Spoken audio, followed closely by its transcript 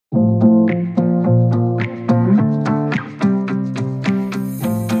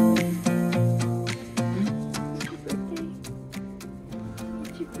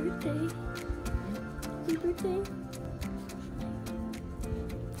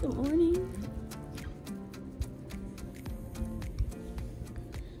Good morning.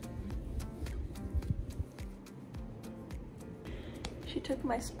 She took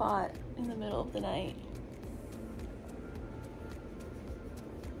my spot in the middle of the night.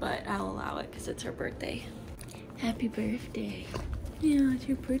 But I'll allow it because it's her birthday. Happy birthday. Yeah, it's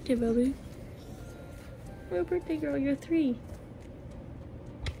your birthday, baby. Happy birthday, girl. You're 3.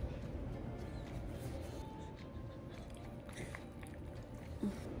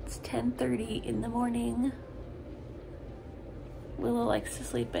 It's 10:30 in the morning. Willow likes to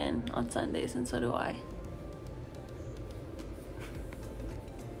sleep in on Sundays, and so do I.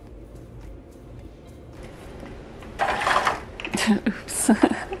 Oops.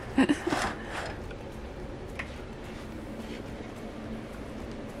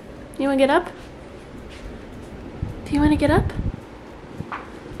 You wanna get up? Do you wanna get up?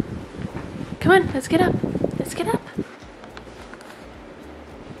 Come on, let's get up. Let's get up.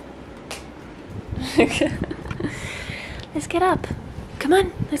 Let's get up. Come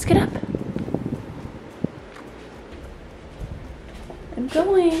on, let's get up. I'm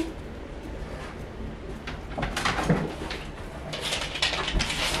going.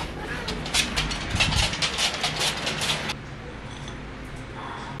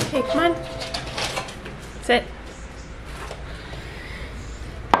 Okay, come on. Sit.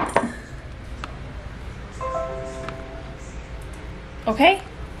 Okay?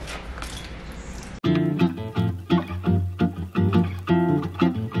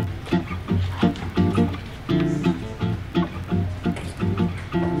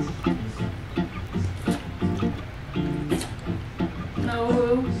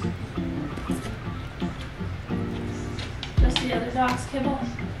 No. Just the other dog's kibble.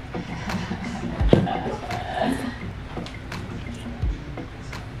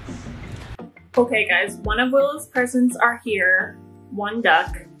 Okay guys, one of Willow's presents are here, 1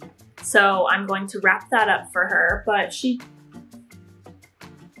 duck. So I'm going to wrap that up for her, but she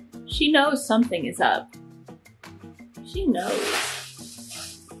knows something is up. She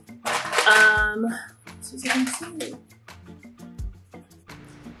knows.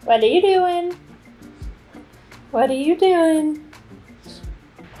 What are you doing? What are you doing?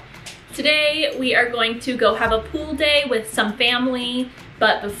 Today we are going to go have a pool day with some family,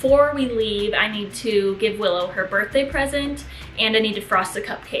 but before we leave, I need to give Willow her birthday present and I need to frost the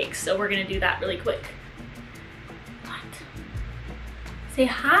cupcakes. So we're gonna do that really quick. What? Say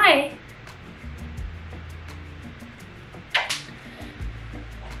hi.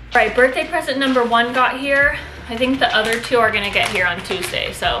 All right, birthday present number 1 got here. I think the other 2 are gonna get here on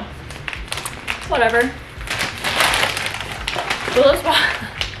Tuesday, so whatever.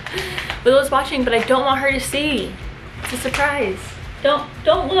 Willow's watching, but I don't want her to see. It's a surprise. Don't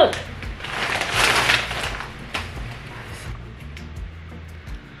look.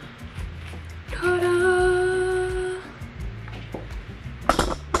 Ta-da!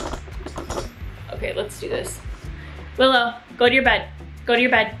 Okay, let's do this. Willow, go to your bed. Go to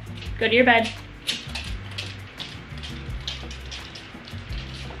your bed. Go to your bed.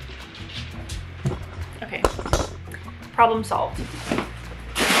 Okay, problem solved.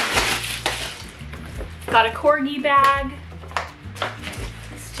 Got a corgi bag.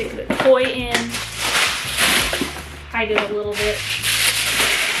 Let's stick the toy in. Hide it a little bit.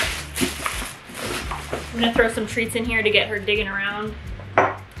 I'm gonna throw some treats in here to get her digging around.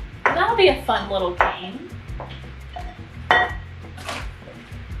 That'll be a fun little game.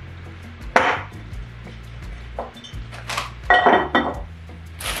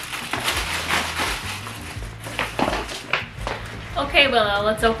 Okay, Willow,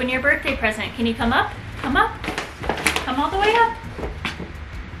 let's open your birthday present. Can you come up? Come up. Come all the way up.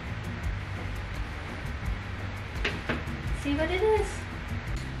 See what it is.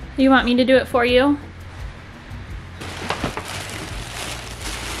 You want me to do it for you?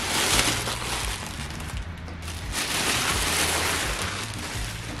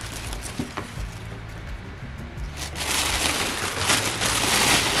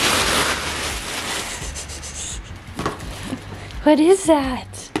 What is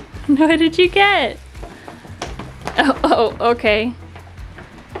that? What did you get? Oh, okay.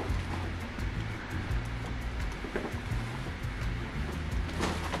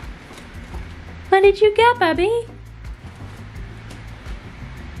 What did you get, Bubby?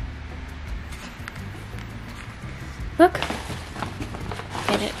 Look.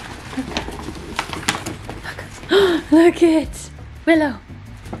 Get it. Look. Look it. Willow.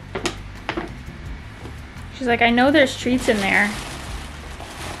 She's like, I know there's treats in there.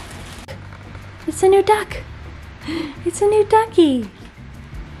 It's a new duck. It's a new ducky.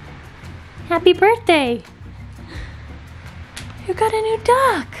 Happy birthday. You got a new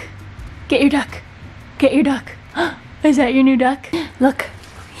duck. Get your duck. Get your duck. Is that your new duck? Look.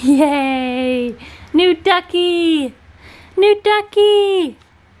 Yay. New ducky. New ducky.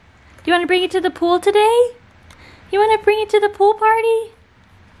 Do you want to bring it to the pool today? You want to bring it to the pool party?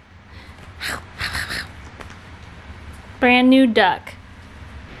 Brand new duck.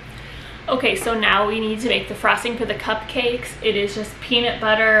 Okay, so now we need to make the frosting for the cupcakes. It is just peanut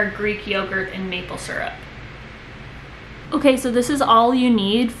butter, Greek yogurt, and maple syrup. Okay, so this is all you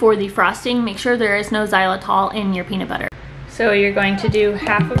need for the frosting. Make sure there is no xylitol in your peanut butter. So you're going to do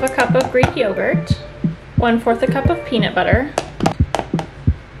half of a cup of Greek yogurt, 1/4 a cup of peanut butter,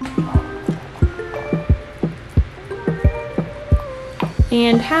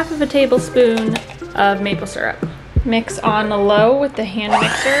 and half of a tablespoon of maple syrup. Mix on the low with the hand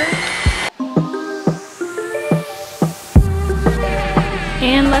mixer.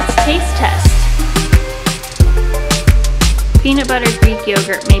 And let's taste test. Peanut butter, Greek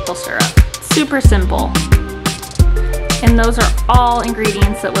yogurt, maple syrup. Super simple. And those are all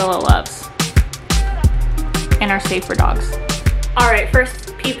ingredients that Willow loves and are safe for dogs. All right,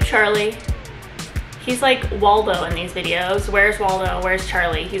 first Peep Charlie. He's like Waldo in these videos. Where's Waldo? Where's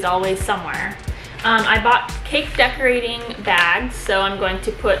Charlie? He's always somewhere. I bought cake decorating bags, so I'm going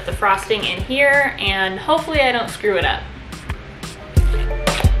to put the frosting in here and hopefully I don't screw it up.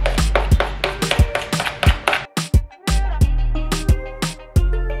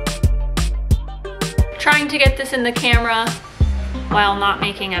 Trying to get this in the camera while not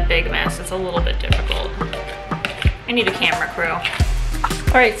making a big mess is a little bit difficult. I need a camera crew.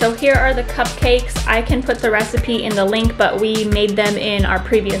 All right, so here are the cupcakes. I can put the recipe in the link, but we made them in our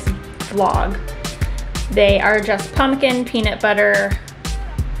previous vlog. They are just pumpkin, peanut butter,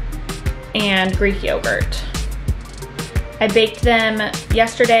 and Greek yogurt. I baked them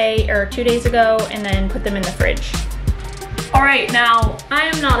yesterday or 2 days ago and then put them in the fridge. All right, now I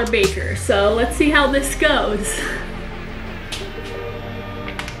am not a baker, so let's see how this goes.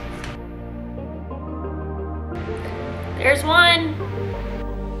 There's one.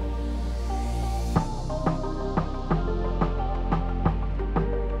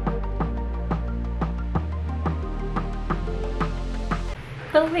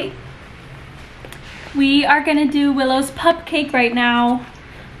 Oh wait. We are gonna do Willow's pupcake right now.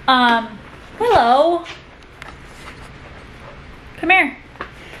 Willow. Come here.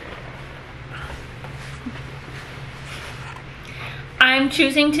 I'm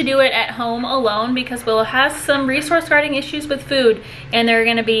choosing to do it at home alone because Willow has some resource guarding issues with food, and there's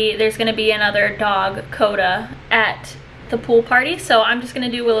gonna be another dog, Coda, at the pool party. So I'm just gonna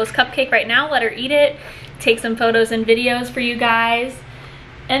do Willow's cupcake right now, let her eat it, take some photos and videos for you guys,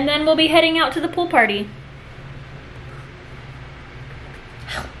 and then we'll be heading out to the pool party.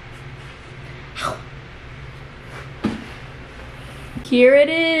 Here it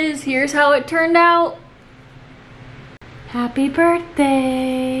is. Here's how it turned out. Happy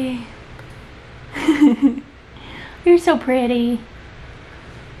birthday. You're so pretty.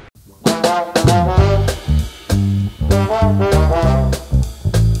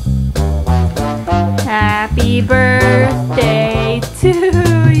 Happy birthday to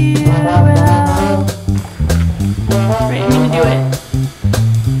you, Willow. Right, I'm gonna do it.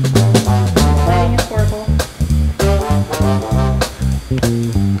 Lighting is horrible.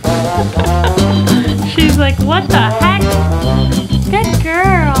 She's like, what the heck? Good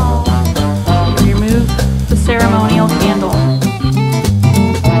girl. Remove the ceremonial candle.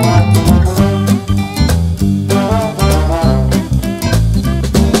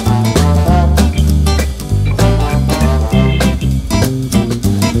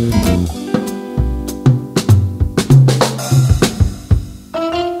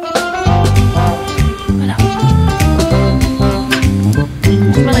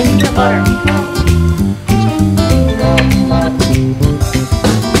 Smell like peanut butter.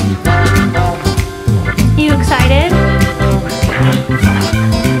 You excited?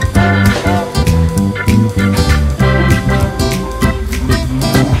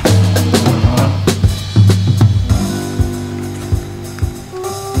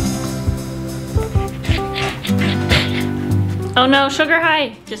 Oh no, sugar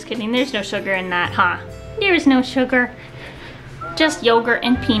high. Just kidding, there's no sugar in that, huh? There's no sugar. Just yogurt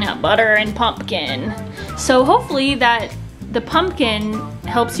and peanut butter and pumpkin. So hopefully that the pumpkin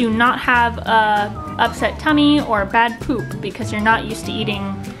helps you not have a upset tummy or bad poop because you're not used to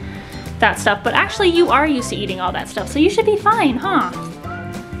eating that stuff. But actually you are used to eating all that stuff, so you should be fine, huh?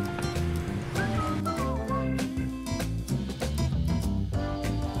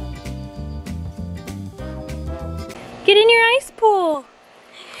 Get in your ice pool.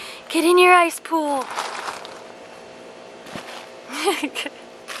 Get in your ice pool.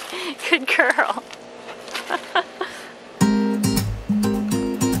 Good girl.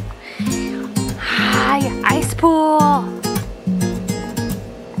 Hi, ice pool.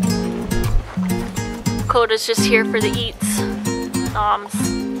 Coda's just here for the eats.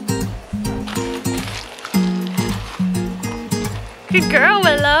 Good girl,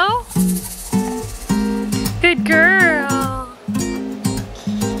 Willow. Good girl.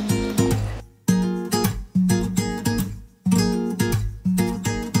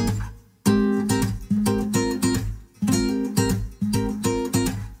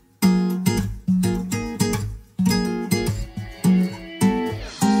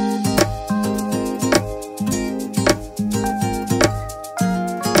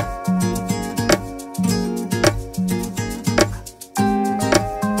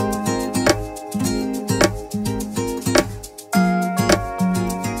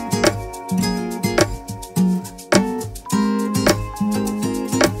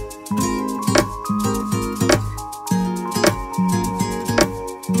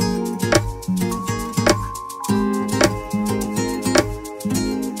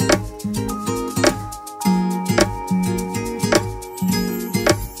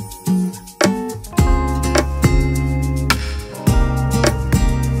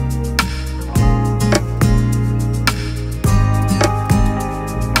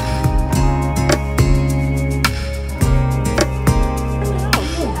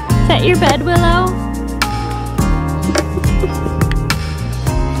 Is that your bed, Willow?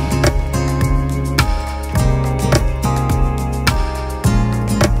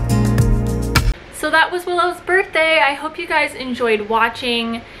 So that was Willow's birthday. I hope you guys enjoyed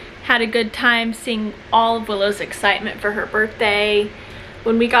watching, had a good time seeing all of Willow's excitement for her birthday.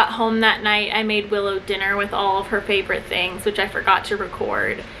 When we got home that night, I made Willow dinner with all of her favorite things, which I forgot to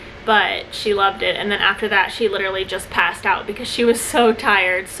record, but she loved it. And then after that, she literally just passed out because she was so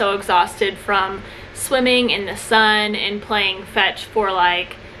tired, so exhausted from swimming in the sun and playing fetch for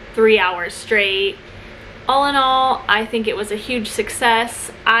like 3 hours straight. All in all, I think it was a huge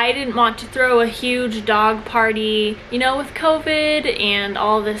success. I didn't want to throw a huge dog party, you know, with COVID and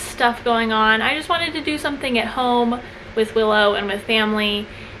all this stuff going on. I just wanted to do something at home with Willow and with family,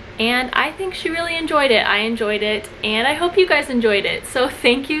 and I think she really enjoyed it. I enjoyed it, and I hope you guys enjoyed it. So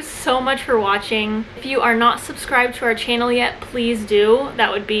thank you so much for watching. If you are not subscribed to our channel yet, please do.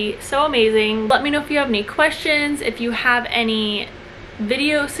 That would be so amazing. Let me know if you have any questions, if you have any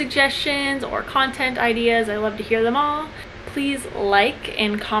video suggestions or content ideas. I love to hear them all. Please like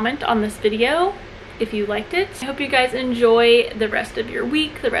and comment on this video if you liked it. I hope you guys enjoy the rest of your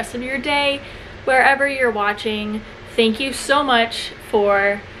week, the rest of your day, wherever you're watching. Thank you so much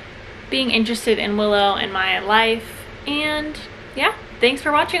for being interested in Willow and my life. And yeah, thanks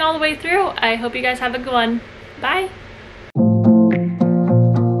for watching all the way through. I hope you guys have a good one. Bye.